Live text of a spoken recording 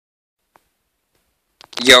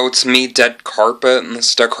Yo, it's me, Deadcarpet, and this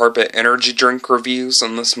is Deadcarpet Energy Drink Reviews,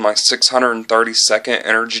 and this is my 632nd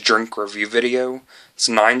energy drink review video. It's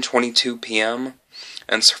 9:22 p.m.,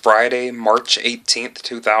 and it's Friday, March 18th,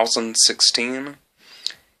 2016.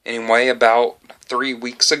 Anyway, about 3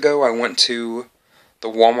 weeks ago, I went to the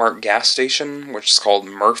Walmart gas station, which is called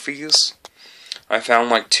Murphy's. I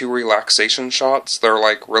found like 2 relaxation shots. They're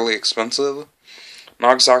like really expensive.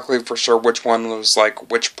 Not exactly for sure which one was like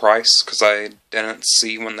which price, because I didn't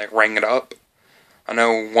see when they rang it up. I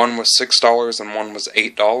know one was $6 and one was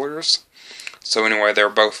 $8. So anyway, they're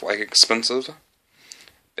both like expensive.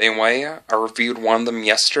 But anyway, I reviewed one of them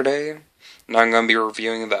yesterday. Now I'm going to be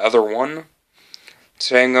reviewing the other one.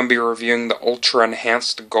 Today I'm going to be reviewing the Ultra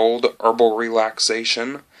Enhanced Gold Herbal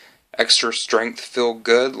Relaxation Extra Strength Feel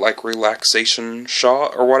Good like relaxation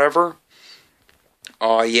shot or whatever.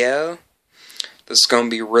 Yeah. This is going to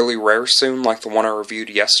be really rare soon, like the one I reviewed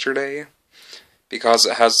yesterday, because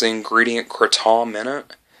it has the ingredient kratom in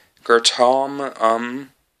it. Kratom,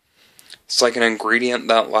 it's like an ingredient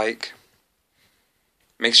that, like,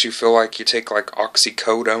 makes you feel like you take, like,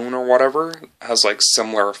 oxycodone or whatever. It has, like,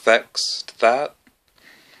 similar effects to that.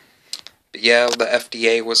 But yeah, the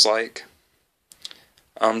FDA was, like,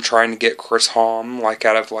 trying to get kratom, like,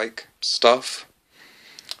 out of, like, stuff.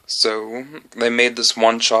 So, they made this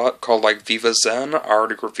one shot called, like, Viva Zen. I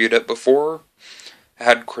already reviewed it before. It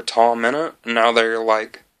had kratom in it. And now they're,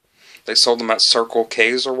 like, they sold them at Circle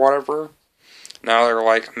K's or whatever. Now they're,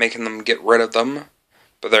 like, making them get rid of them.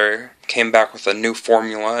 But they came back with a new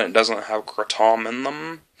formula and it doesn't have kratom in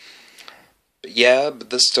them. But yeah, but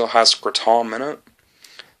this still has kratom in it.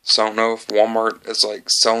 So I don't know if Walmart is, like,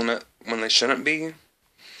 selling it when they shouldn't be.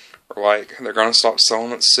 Or, like, they're gonna stop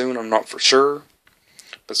selling it soon. I'm not for sure.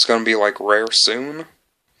 But it's going to be, like, rare soon,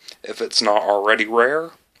 if it's not already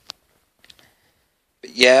rare.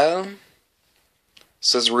 But yeah, it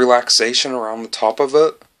says relaxation around the top of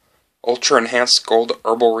it. Ultra Enhanced Gold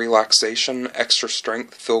Herbal Relaxation Extra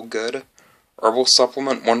Strength Feel Good Herbal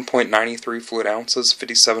Supplement 1.93 fluid ounces,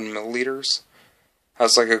 57 milliliters.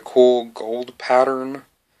 Has, like, a cool gold pattern.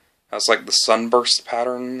 Has, like, the sunburst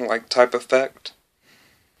pattern, like, type effect.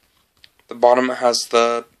 The bottom it has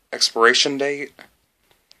the expiration date.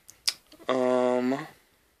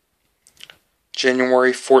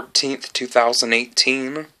 January 14th,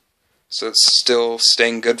 2018. So it's still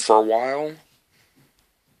staying good for a while.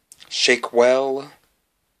 Shake well.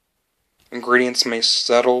 Ingredients may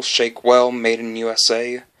settle. Shake well. Made in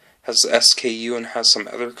USA. Has the SKU and has some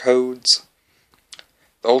other codes.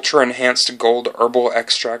 The Ultra Enhanced Gold Herbal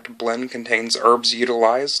Extract Blend contains herbs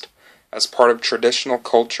utilized as part of traditional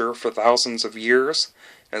culture for thousands of years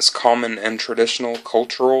and is common in traditional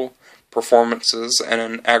cultural performances and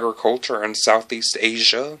in agriculture in Southeast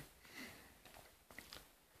Asia.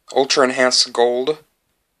 Ultra Enhanced Gold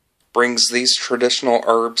brings these traditional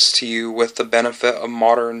herbs to you with the benefit of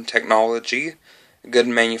modern technology, good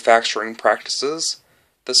manufacturing practices.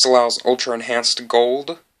 This allows Ultra Enhanced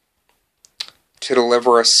Gold to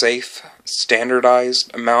deliver a safe,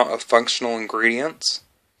 standardized amount of functional ingredients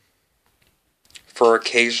for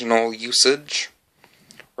occasional usage.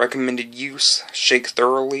 Recommended use: shake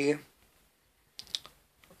thoroughly.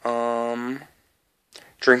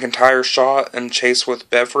 Drink entire shot and chase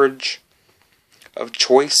with beverage of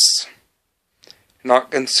choice.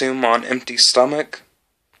 Not consume on empty stomach.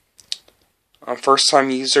 First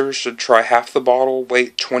time users should try half the bottle,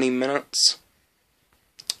 wait 20 minutes,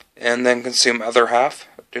 and then consume other half.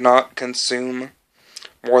 Do not consume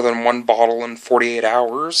more than 1 bottle in 48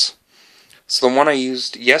 hours. So the one I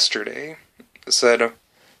used yesterday, it said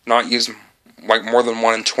not use like more than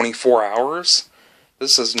 1 in 24 hours.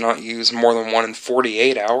 This says not use more than 1 in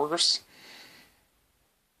 48 hours.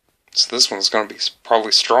 So this one's going to be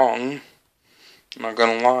probably strong. I'm not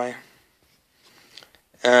going to lie.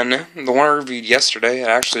 And the one I reviewed yesterday, it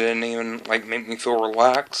actually didn't even like make me feel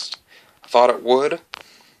relaxed. I thought it would.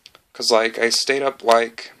 Because like I stayed up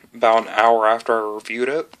like about an hour after I reviewed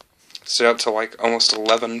it. Stayed up till like almost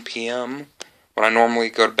 11 p.m. when I normally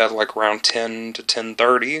go to bed like around 10 to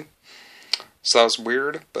 10:30. So that was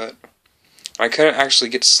weird, but I couldn't actually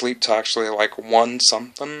get to sleep till actually like 1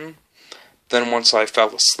 something. Then once I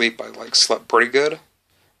fell asleep, I like slept pretty good.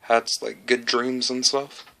 Had like good dreams and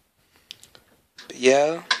stuff. But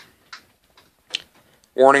yeah.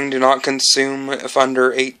 Warning: do not consume if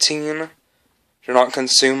under 18. Do not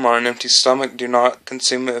consume on an empty stomach. Do not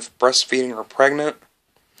consume if breastfeeding or pregnant,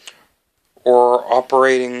 or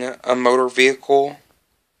operating a motor vehicle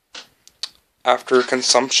after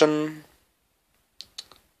consumption,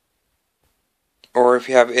 or if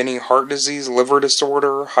you have any heart disease, liver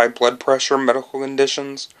disorder, high blood pressure, medical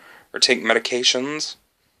conditions, or take medications.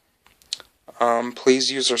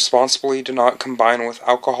 Please use responsibly. Do not combine with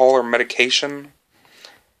alcohol or medication.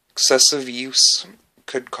 Excessive use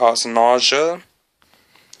could cause nausea.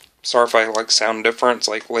 Sorry if I sound different.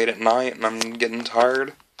 It's late at night and I'm getting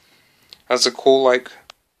tired. Has a cool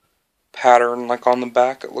pattern on the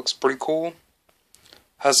back. It looks pretty cool.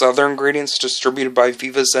 Has other ingredients distributed by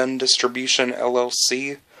Viva Zen Distribution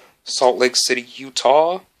LLC, Salt Lake City,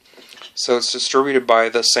 Utah. So it's distributed by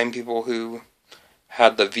the same people who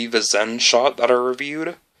had the Viva Zen shot that I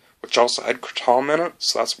reviewed, which also had kratom in it,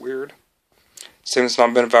 so that's weird. Same has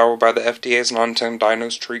not been evaluated by the FDA as not intended to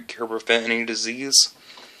diagnose, treat, cure, prevent any disease.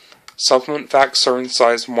 Supplement fact, serving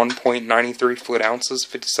size 1.93 fluid ounces,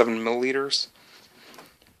 57 milliliters.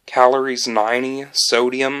 Calories 90,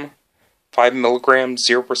 sodium 5 milligrams,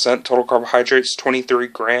 0%, total carbohydrates 23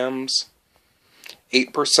 grams,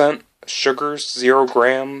 8%, sugars 0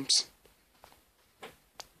 grams.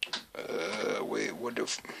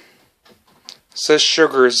 It says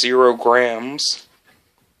sugar 0 grams.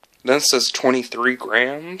 Then it says 23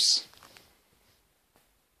 grams.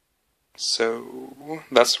 So,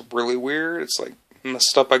 that's really weird. It's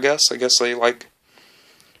messed up, I guess. I guess they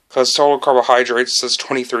because total carbohydrates says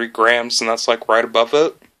 23 grams, and that's right above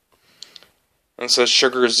it. And it says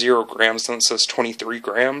sugar 0 grams, and it says 23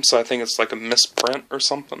 grams, so I think it's a misprint or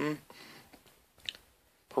something.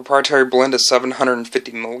 Proprietary blend is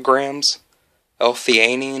 750 milligrams.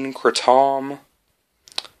 L-theanine, kratom,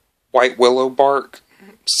 white willow bark,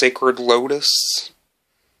 sacred lotus,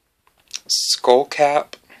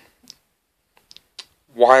 skullcap,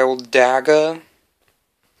 wild daga,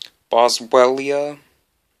 boswellia,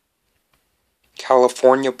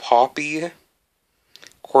 California poppy,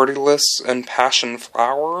 cordylis, and passion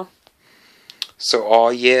flower. So,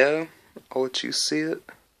 yeah, I'll let you see it.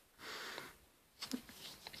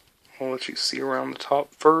 I'll let you see around the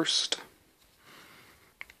top first.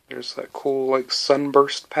 There's that cool,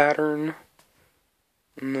 sunburst pattern.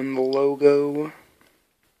 And then the logo.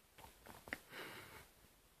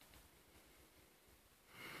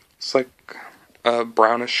 It's a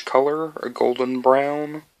brownish color, a golden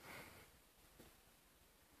brown.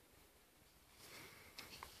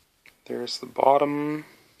 There's the bottom.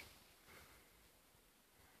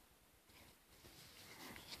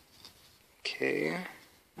 Okay.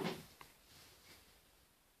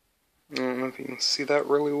 I don't know if you can see that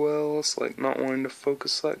really well. It's not wanting to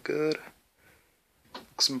focus that good.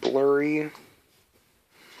 Looks blurry.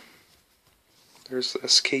 There's the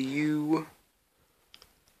SKU.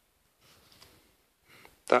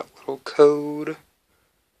 That little code.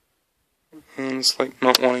 And it's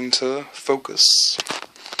not wanting to focus.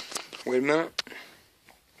 Wait a minute.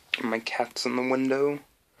 My cat's in the window.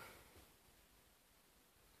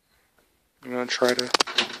 I'm gonna try to...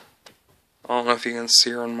 I don't know if you can see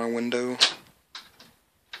her on my window.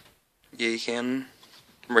 Yeah, you can.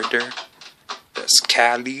 Right there. That's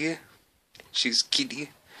Callie. She's kitty.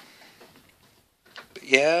 But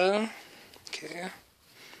yeah. Okay.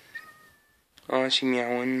 Oh, she's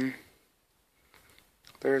meowing.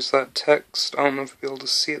 There's that text. I don't know if you'll be able to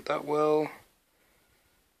see it that well.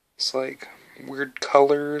 It's weird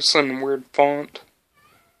colors and weird font.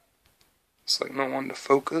 It's not wanting to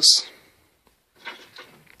focus.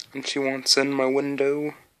 And she wants in my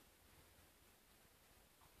window.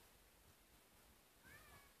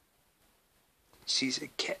 She's a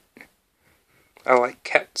cat. I like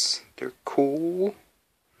cats. They're cool.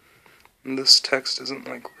 And this text isn't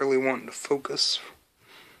really wanting to focus.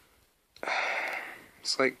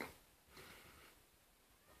 It's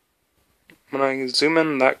when I zoom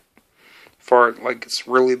in that far, it's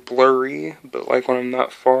really blurry. But when I'm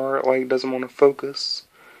that far, it doesn't want to focus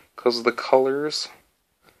because of the colors.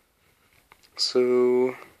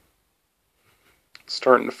 So,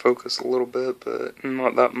 starting to focus a little bit, but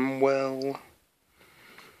not that well.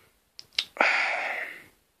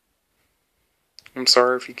 I'm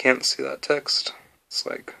sorry if you can't see that text. It's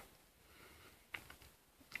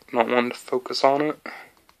not wanting to focus on it.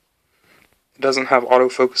 It doesn't have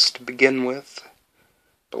autofocus to begin with,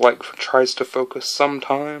 but tries to focus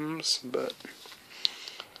sometimes, but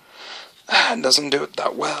it doesn't do it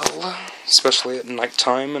that well, especially at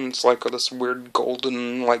nighttime, and it's this weird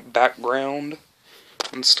golden background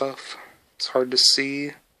and stuff. It's hard to see.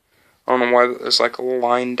 I don't know why there's a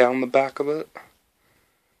line down the back of it.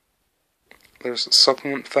 There's the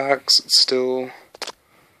supplement facts. It's still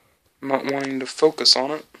not wanting to focus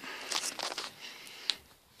on it.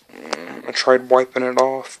 I tried wiping it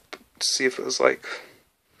off to see if it was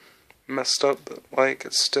messed up, but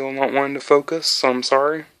it's still not wanting to focus, so I'm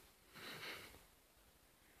sorry.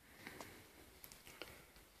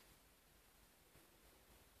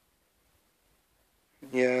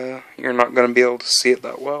 Yeah, you're not going to be able to see it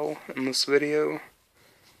that well in this video.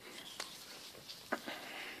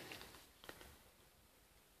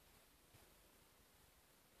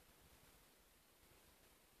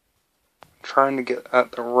 Trying to get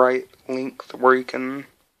at the right length where you can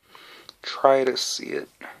try to see it.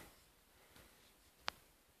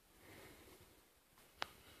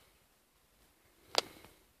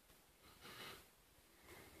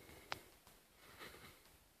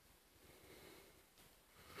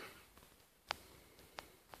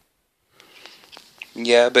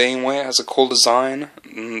 Yeah, but anyway, it has a cool design.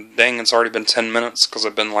 Dang, it's already been 10 minutes because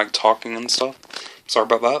I've been like talking and stuff. Sorry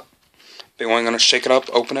about that. But anyway, I'm going to shake it up,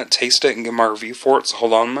 open it, taste it, and give my review for it, so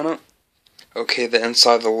hold on a minute. Okay, the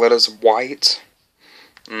inside of the lid is white.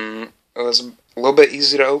 It was a little bit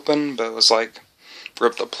easy to open, but it was like,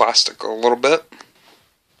 ripped the plastic a little bit.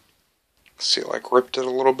 See, like, ripped it a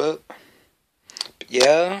little bit. But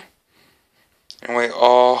yeah. Anyway,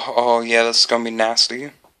 oh yeah, this is going to be nasty.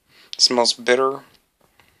 It smells bitter.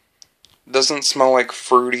 It doesn't smell like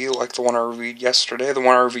fruity like the one I reviewed yesterday. The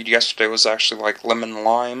one I reviewed yesterday was actually like lemon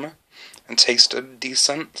lime and tasted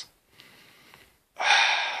decent.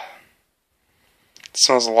 It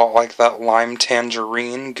smells a lot like that lime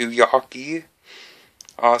tangerine guyaki.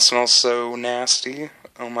 Oh, it smells so nasty.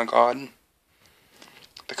 Oh my god.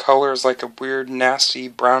 The color is like a weird, nasty,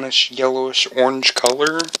 brownish, yellowish, orange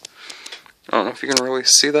color. I don't know if you can really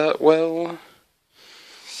see that well.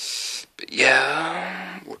 But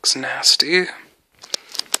yeah, looks nasty. It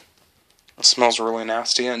smells really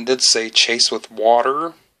nasty, and it did say chase with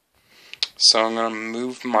water. So I'm going to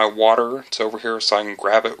move my water to over here so I can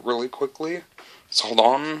grab it really quickly. So hold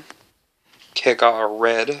on. Okay, I got a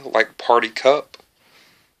red, like, party cup.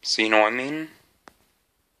 So you know what I mean?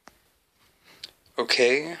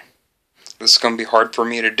 Okay. This is going to be hard for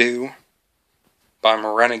me to do. But I'm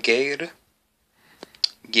a renegade.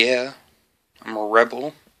 Yeah. I'm a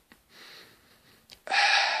rebel.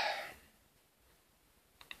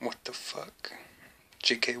 What the fuck?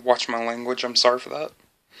 JK, watch my language, I'm sorry for that.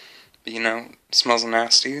 But you know, it smells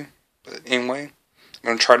nasty. But anyway, I'm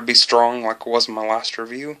going to try to be strong like it was in my last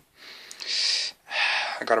review.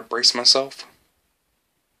 I gotta brace myself.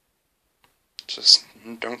 Just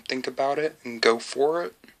don't think about it and go for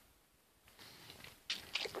it.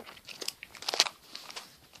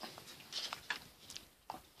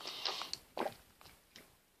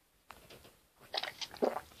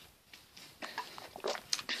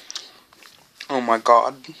 Oh my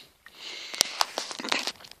god.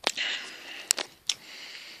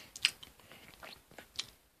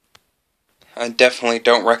 I definitely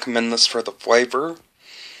don't recommend this for the flavor,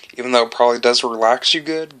 even though it probably does relax you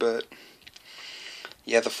good, but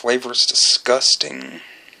yeah, the flavor is disgusting.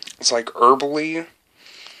 It's like herbally.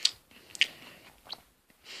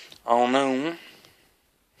 I don't know.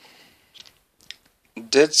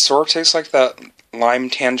 It did sort of taste like that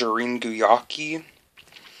lime tangerine guyaki,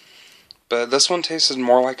 but this one tasted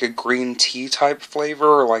more like a green tea type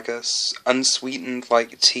flavor, or like a unsweetened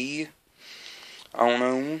like tea. I don't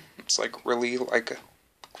know. It's like really like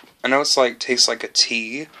I know it's like tastes like a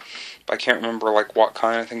tea, but I can't remember like what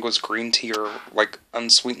kind. I think it was green tea or like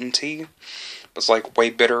unsweetened tea. But it's like way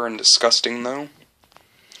bitter and disgusting though.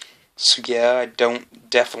 So yeah, I don't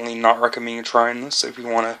definitely not recommend you trying this if you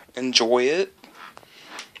want to enjoy it.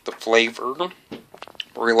 The flavor,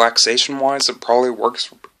 relaxation wise, it probably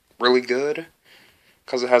works really good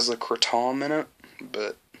because it has the kratom in it,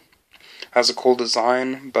 but it has a cool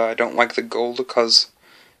design. But I don't like the gold because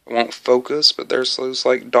it won't focus. But there's those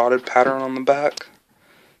like dotted pattern on the back.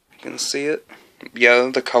 You can see it. Yeah,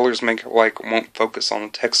 the colors make it like won't focus on the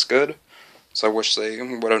text good. So I wish they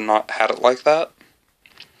would have not had it like that.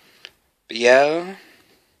 But yeah,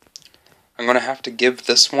 I'm gonna have to give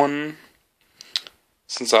this one,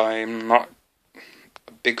 since I'm not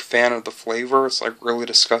a big fan of the flavor, it's like really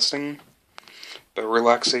disgusting. But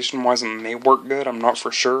relaxation wise, it may work good. I'm not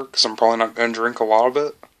for sure because I'm probably not gonna drink a lot of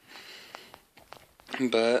it.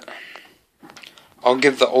 But I'll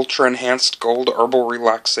give the Ultra Enhanced Gold Herbal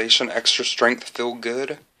Relaxation Extra Strength Feel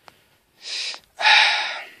Good.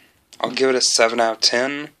 I'll give it a 7 out of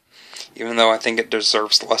 10, even though I think it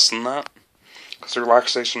deserves less than that. Because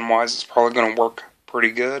relaxation wise, it's probably going to work pretty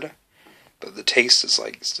good. But the taste is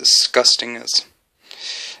like it's disgusting. It's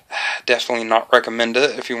definitely not recommend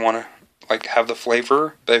it if you want to like have the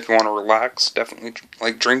flavor. But if you want to relax, definitely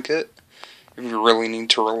like drink it if you really need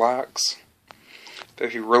to relax. But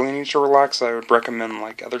if you really need to relax, I would recommend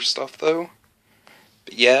like other stuff though.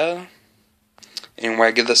 But yeah. Anyway,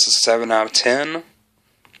 I give this a 7 out of 10.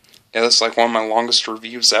 Yeah, this is like one of my longest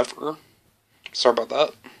reviews ever. Sorry about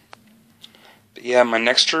that. But yeah, my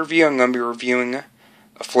next review, I'm going to be reviewing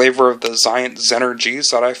a flavor of the Giant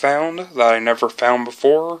Zenergies that I found, that I never found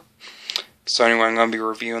before. So anyway, I'm going to be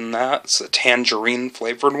reviewing that. It's a tangerine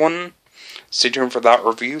flavored one. Stay tuned for that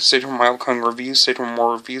review. Stay tuned for my upcoming reviews. Stay tuned for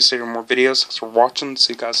more reviews. Stay tuned for more videos. Thanks for watching.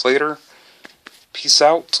 See you guys later. Peace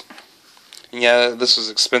out. And yeah, this was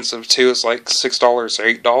expensive too. It's like $6 or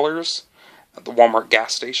 $8 at the Walmart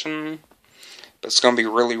gas station. But it's going to be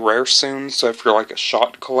really rare soon. So if you're like a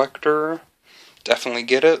shot collector, definitely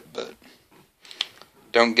get it. But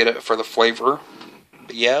don't get it for the flavor.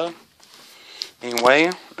 But yeah. Anyway,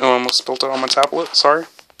 I almost spilled it on my tablet. Sorry.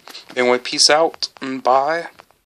 Anyway, peace out and bye.